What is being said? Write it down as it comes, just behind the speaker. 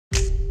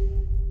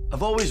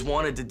I've always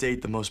wanted to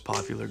date the most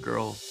popular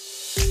girl,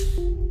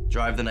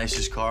 drive the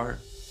nicest car,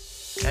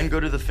 and go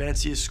to the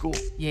fanciest school.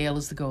 Yale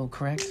is the goal,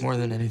 correct? More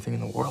than anything in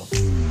the world.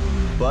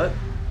 But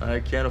I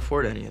can't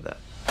afford any of that.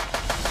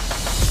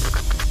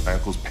 My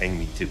uncle's paying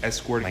me to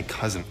escort my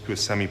cousin to a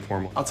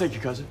semi-formal. I'll take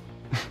your cousin.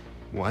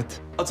 What?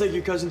 I'll take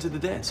your cousin to the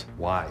dance.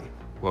 Why?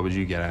 What would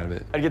you get out of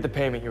it? I'd get the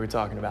payment you were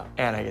talking about,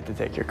 and I get to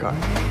take your car.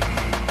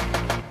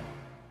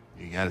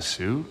 You got a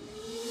suit?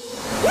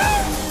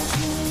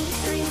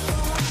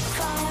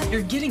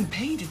 You're getting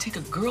paid to take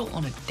a girl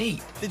on a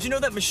date. Did you know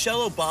that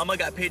Michelle Obama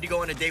got paid to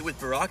go on a date with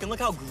Barack? And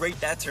look how great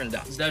that turned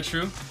out. Is that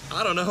true?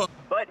 I don't know.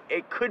 But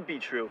it could be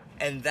true.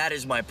 And that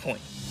is my point.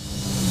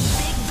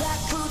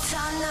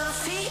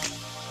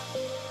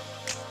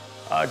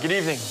 Good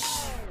evening.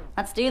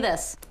 Let's do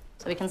this,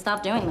 so we can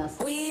stop doing this.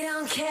 We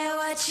don't care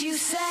what you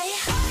say.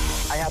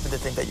 I happen to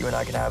think that you and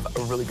I can have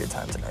a really good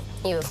time tonight.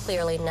 You have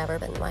clearly never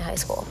been to my high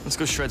school. Let's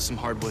go shred some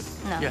hardwood.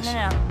 No, yes.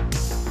 no.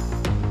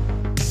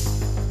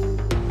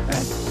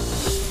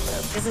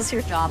 Is this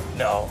your job?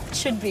 No.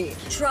 Should be.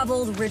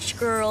 Troubled rich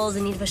girls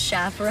in need of a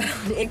chaperone.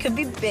 It could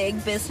be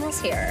big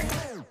business here.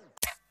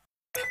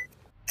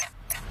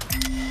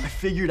 I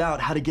figured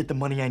out how to get the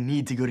money I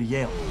need to go to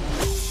Yale.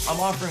 I'm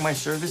offering my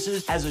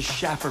services as a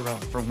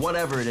chaperone for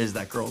whatever it is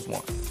that girls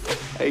want.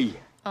 Hey.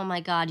 Oh my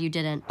God, you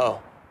didn't.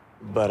 Oh,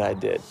 but I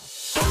did.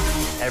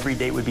 Every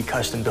date would be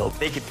custom built.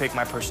 They could pick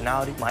my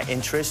personality, my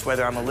interests,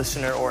 whether I'm a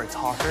listener or a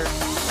talker.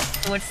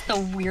 What's the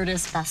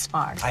weirdest thus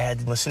far? I had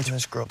to listen to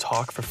this girl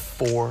talk for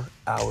 4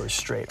 hours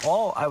straight.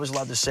 All I was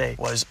allowed to say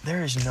was,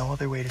 there is no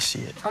other way to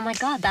see it. Oh my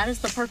God, that is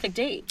the perfect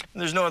date.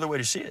 There's no other way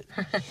to see it.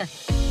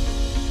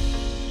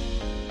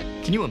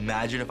 Can you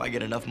imagine if I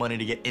get enough money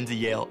to get into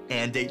Yale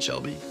and date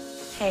Shelby?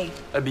 Hey.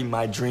 That'd be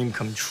my dream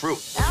come true.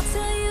 I'll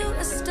tell you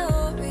a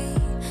story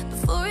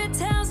before it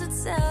tells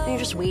itself. You're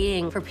just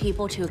waiting for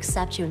people to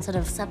accept you instead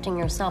of accepting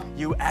yourself.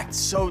 You act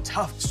so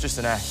tough. It's just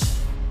an act.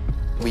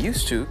 We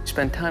used to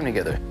spend time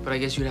together, but I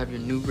guess you'd have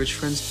your new rich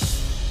friends.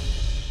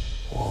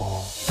 Whoa.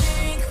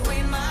 Think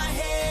with my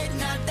head,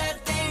 not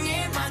that thing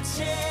in my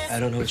chest. I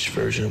don't know which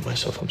version of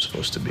myself I'm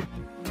supposed to be.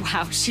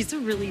 Wow, she's a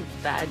really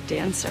bad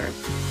dancer.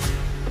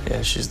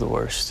 Yeah, she's the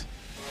worst.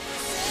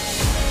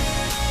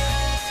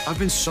 I've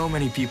been so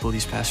many people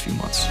these past few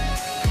months.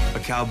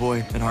 A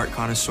cowboy, an art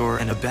connoisseur,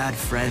 and a bad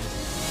friend.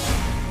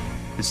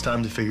 It's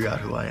time to figure out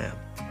who I am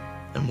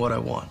and what I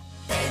want.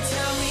 They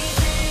tell me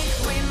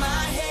think with my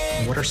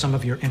head. What are some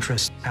of your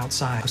interests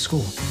outside of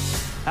school?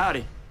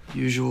 Howdy.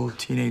 Usual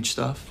teenage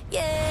stuff.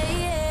 Yeah,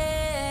 yeah.